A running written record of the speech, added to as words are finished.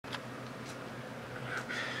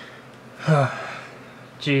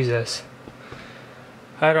Jesus.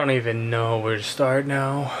 I don't even know where to start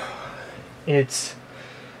now. It's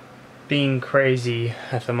being crazy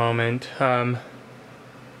at the moment. If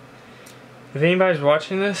anybody's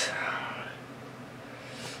watching this,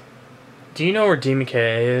 do you know where DMK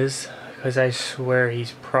is? Because I swear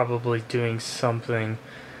he's probably doing something,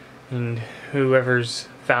 and whoever's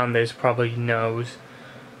found this probably knows.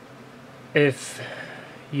 If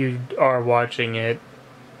you are watching it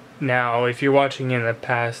now, if you're watching in the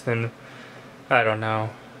past, then I don't know.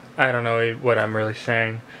 I don't know what I'm really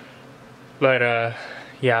saying. But,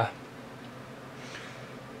 yeah.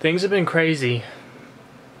 Things have been crazy.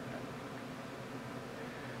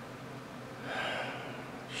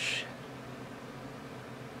 Shit.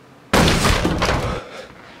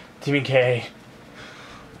 DMK,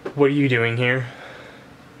 what are you doing here?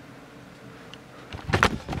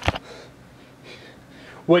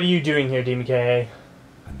 What are you doing here, DMK?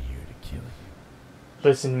 I'm here to kill you.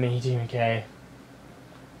 Listen to me, DMK.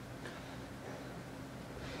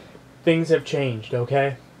 Things have changed,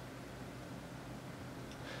 okay?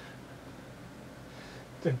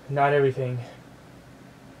 Not everything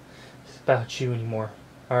is about you anymore,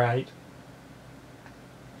 alright?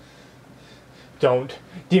 Don't.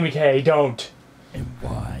 DMK, don't! And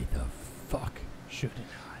why the fuck shouldn't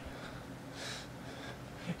I?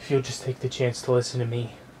 If you'll just take the chance to listen to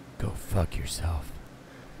me. Go fuck yourself.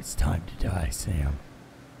 It's time to die, Sam.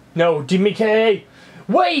 No, DMK!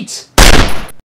 Wait!